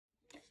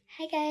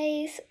Hi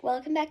guys,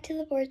 welcome back to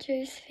the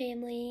Borchers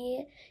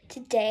family.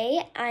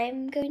 Today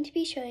I'm going to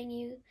be showing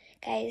you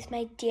guys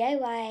my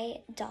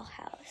DIY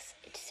dollhouse.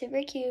 It's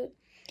super cute.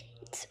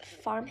 It's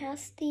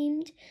farmhouse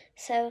themed,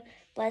 so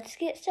let's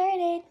get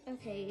started.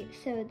 Okay,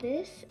 so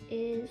this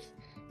is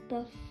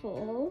the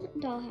full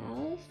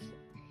dollhouse.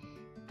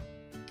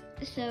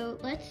 So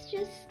let's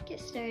just get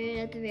started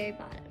at the very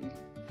bottom.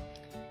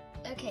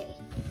 Okay,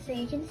 so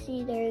you can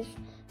see there's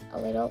a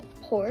little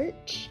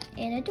porch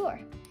and a door.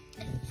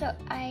 So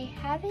I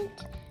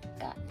haven't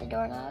got the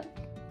doorknob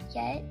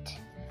yet.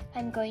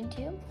 I'm going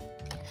to.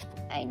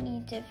 I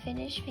need to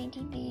finish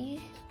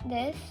painting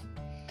this.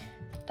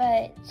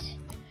 But,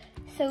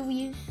 so we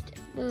used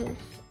those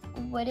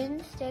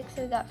wooden sticks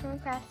that we got from a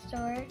craft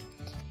store.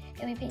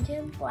 And we painted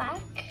them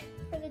black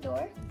for the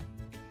door.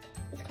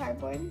 It's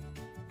cardboard.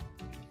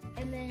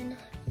 And then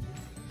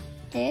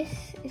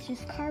this is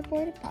just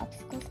cardboard and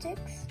popsicle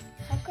sticks.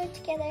 All go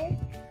together.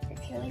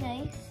 It's really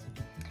nice.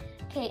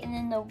 Okay, and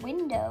then the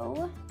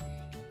window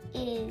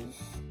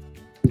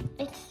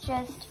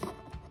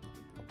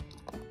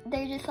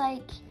they're just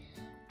like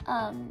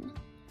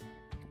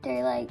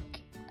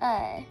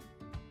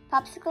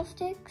popsicle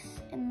sticks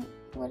and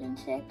wooden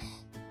sticks.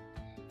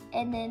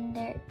 And then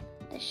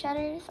the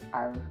shutters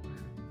are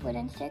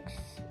wooden sticks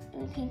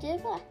and we painted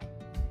it black.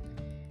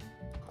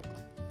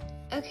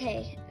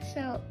 Okay,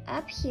 so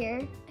up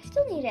here, I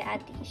still need to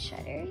add these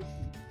shutters.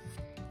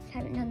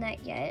 Haven't done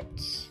that yet.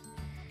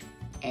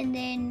 And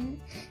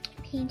then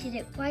painted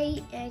it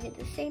white, and I did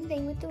the same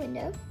thing with the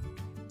window.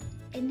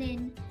 And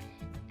then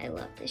I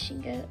love the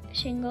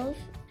shingles.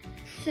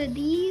 So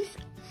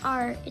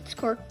it's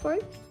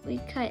corkboard. We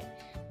cut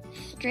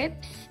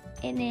strips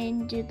and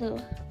then did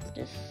the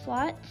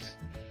slots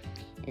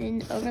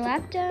and then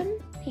overlapped them,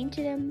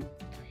 painted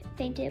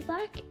it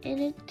black,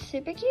 and it's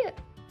super cute.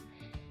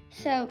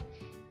 So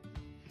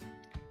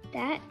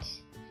that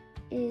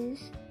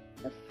is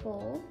the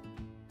full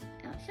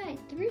outside.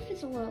 The roof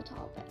is a little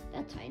tall, but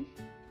that's fine.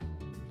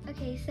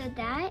 Okay, so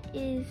that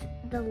is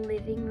the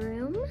living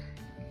room.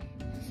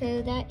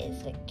 So that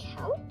is the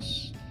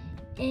couch,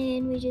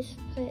 and we just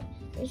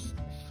there's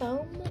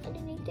foam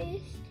underneath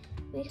this.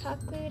 We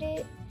hot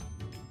glued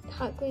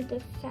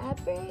the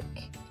fabric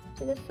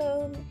to the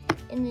foam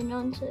and then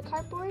onto the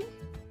cardboard,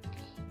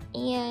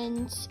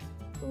 and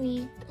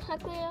we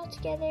hot glued it all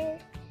together,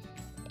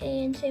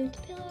 and same with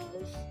the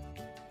pillows.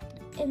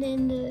 And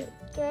then the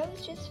throw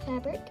is just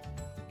fabric.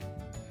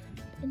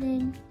 And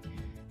then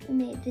we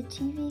made the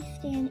TV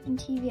stand and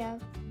TV out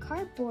of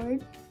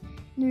cardboard.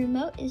 And the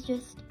remote is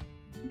just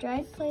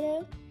dried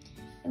Play-Doh,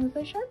 and we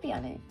put Sharpie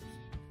on it.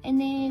 And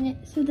then,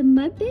 so the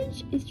mud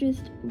bench is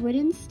just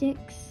wooden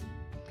sticks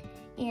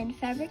and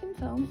fabric and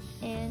foam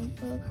and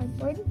a little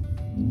cardboard.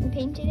 We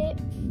painted it.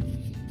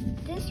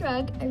 This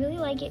rug, I really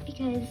like it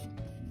because,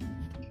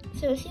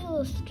 so see the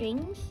little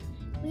strings?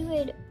 We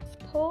would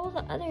pull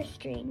the other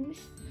strings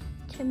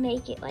to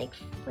make it like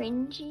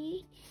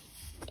fringy,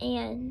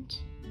 and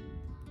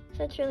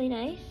so it's really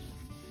nice.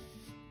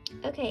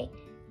 Okay,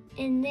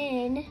 and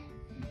then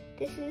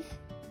this is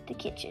the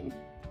kitchen.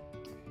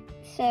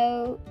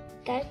 So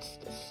that's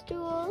the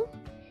stool.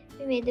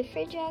 We made the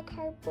fridge out of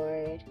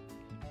cardboard.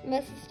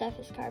 Most of the stuff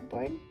is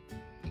cardboard.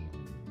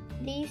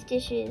 These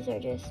dishes are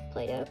just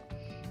Play-Doh.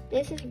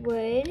 This is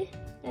wood.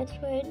 That's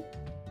wood.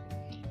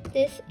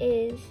 This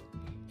is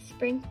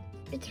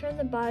it's from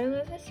the bottom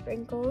of the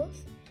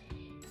sprinkles,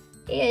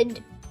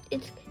 and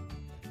it's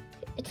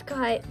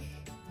got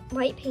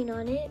white paint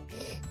on it.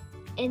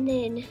 And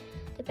then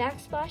the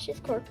backsplash is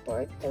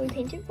corkboard that we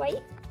painted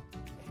white.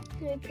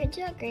 And we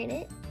printed out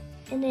granite.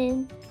 And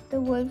then the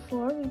wood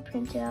floor, we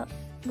printed out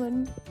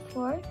wooden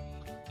floor.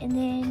 And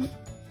then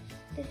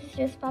this is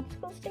just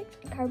popsicle sticks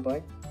and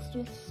cardboard. It's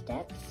just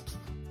steps.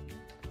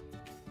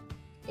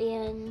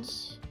 And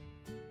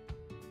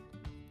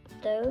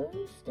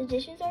the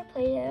dishes are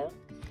Play-Doh.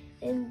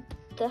 And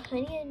the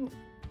honey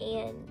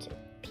and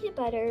peanut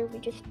butter we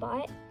just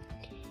bought.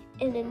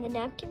 And then the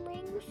napkin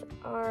rings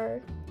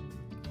are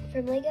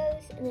from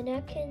Legos, and the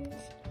napkins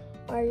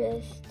are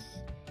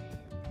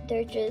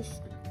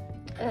just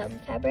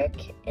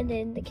fabric, and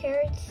then the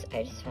carrots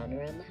I just found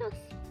around the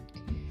house.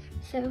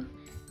 So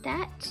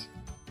that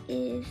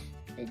is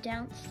the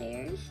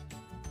downstairs,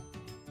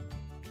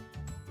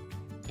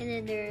 and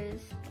then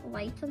there's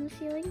lights on the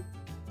ceiling.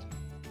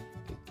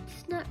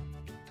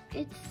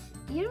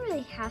 You don't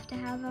really have to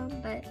have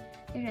them, but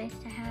they're nice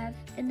to have.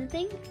 And the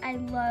thing I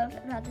love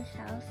about this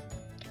house,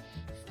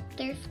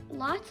 there's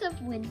lots of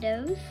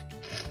windows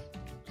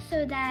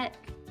so that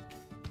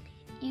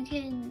you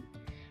can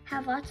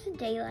have lots of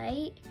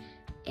daylight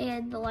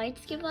and the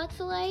lights give lots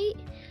of light.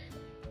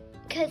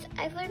 Because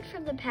I've learned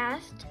from the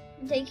past,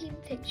 taking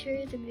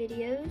pictures and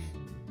videos,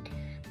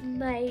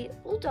 my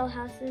old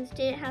dollhouses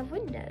didn't have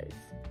windows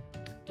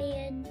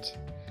and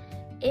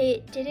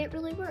it didn't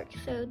really work,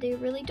 so they're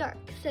really dark.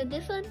 So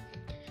this one,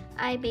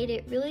 I made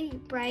it really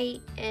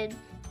bright and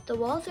the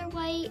walls are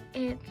white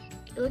and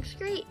it looks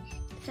great.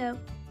 So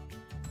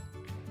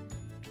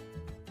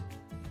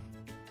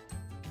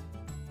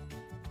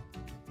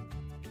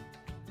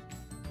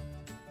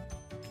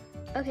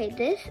Okay,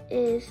 this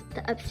is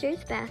the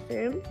upstairs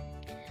bathroom.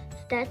 So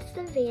that's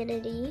the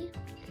vanity.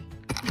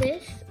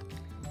 This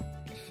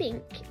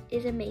sink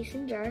is a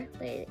mason jar.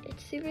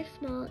 It's super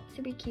small,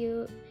 super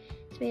cute.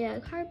 It's made out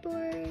of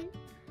cardboard.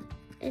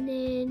 And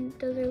then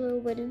those are little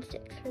wooden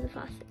sticks for the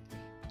faucet.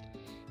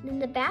 And then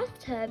the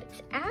bathtub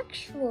is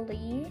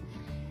actually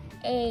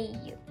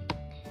a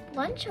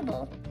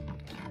Lunchable.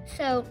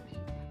 So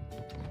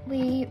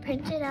we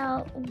printed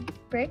out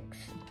bricks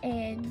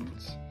and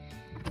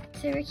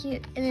super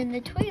cute. And then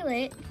the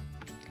toilet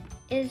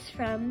is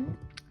from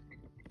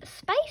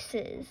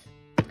Spices.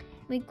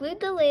 We glued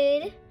the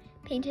lid,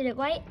 painted it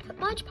white, put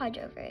Mod Podge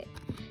over it.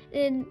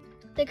 Then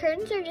the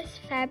curtains are just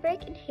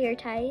fabric and hair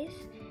ties.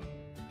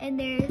 And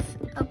there's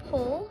a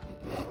pole.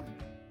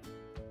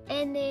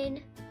 And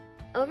then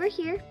over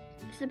here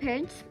is the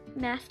parents'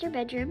 master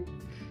bedroom.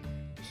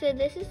 So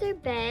this is their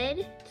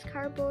bed. It's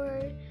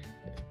cardboard.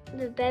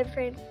 The bed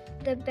frame,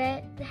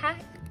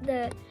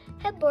 the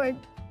headboard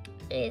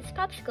is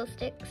popsicle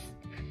sticks,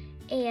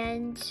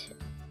 and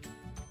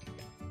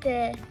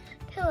the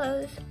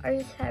pillows are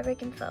just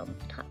fabric and foam,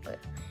 hot glue.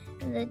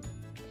 And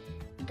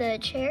the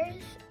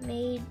chairs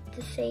made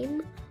the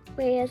same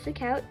way as the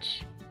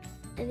couch,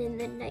 and then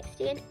the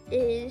nightstand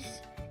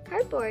is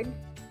cardboard.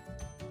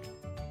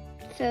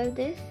 So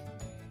this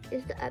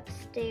is the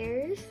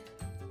upstairs.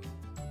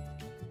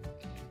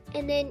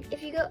 And then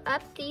if you go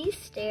up these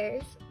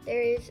stairs,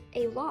 there is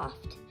a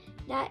loft.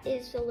 That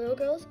is the little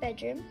girl's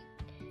bedroom.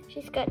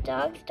 She's got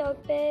dog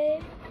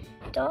bed,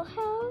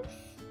 dollhouse,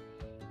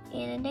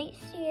 and a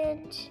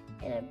nightstand,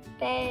 and a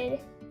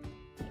bed,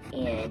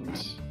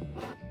 and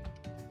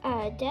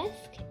a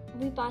desk.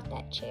 We bought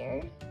that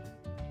chair.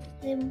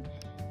 Then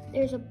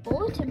there's a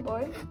bulletin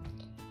board,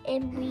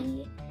 and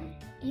we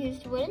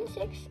used wooden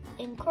sticks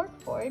and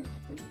corkboard,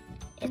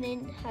 and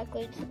then hot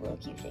glued some little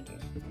cute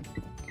figures.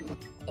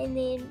 And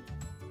then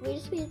we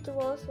just painted the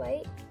walls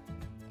white.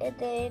 And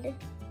then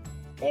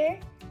there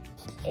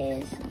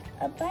is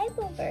a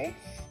Bible verse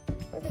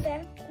on the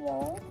back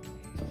wall.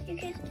 You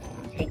can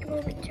take a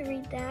moment to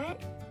read that.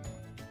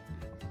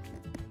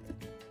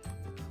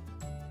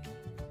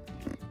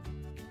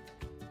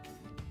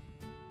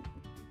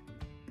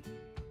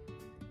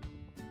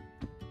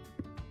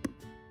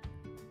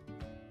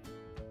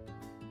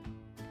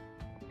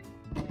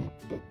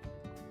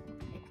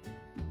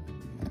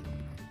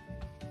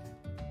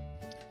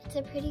 It's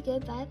a pretty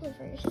good Bible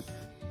verse.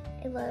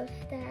 I love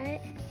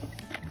that.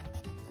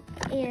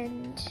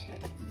 And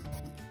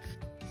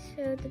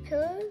so the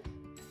pillows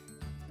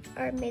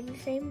are made the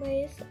same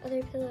way as the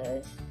other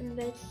pillows, and the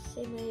bed's the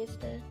same way as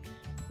the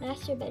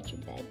master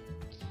bedroom bed.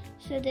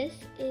 So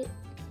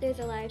there's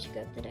a ladder to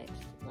go up the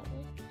next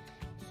level.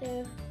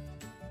 So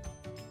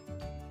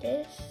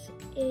this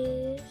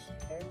is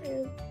her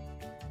room.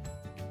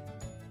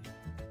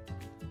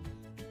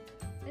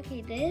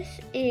 Okay, this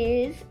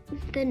is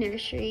the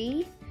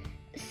nursery.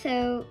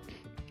 So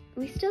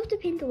we still have to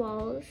paint the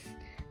walls,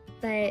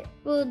 but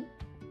we'll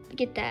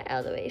get that out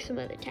of the way some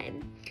other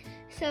time.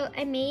 So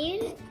I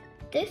made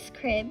this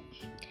crib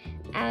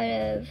out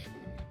of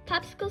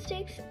popsicle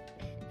sticks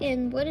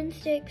and wooden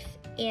sticks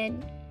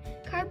and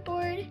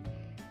cardboard,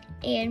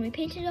 and we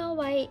painted it all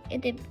white,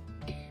 and then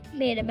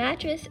made a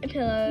mattress and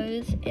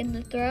pillows, and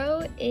the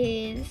throw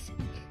is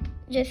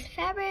just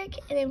fabric,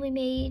 and then we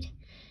made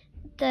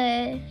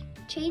the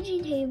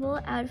changing table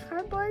out of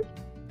cardboard,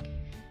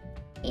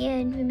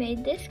 and we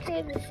made this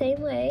crib the same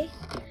way,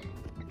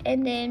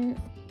 and then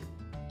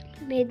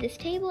made this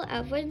table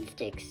out of wooden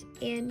sticks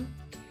and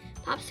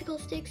popsicle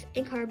sticks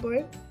and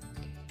cardboard.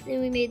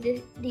 Then we made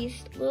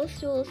these little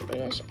stools. Oh my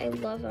gosh, I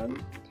love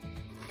them.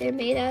 They're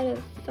made out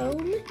of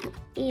foam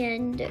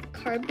and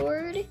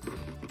cardboard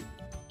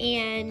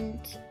and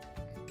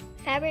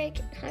fabric,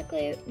 hot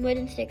glue,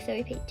 wooden sticks that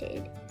we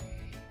painted.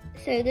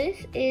 So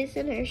this is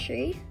the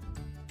nursery.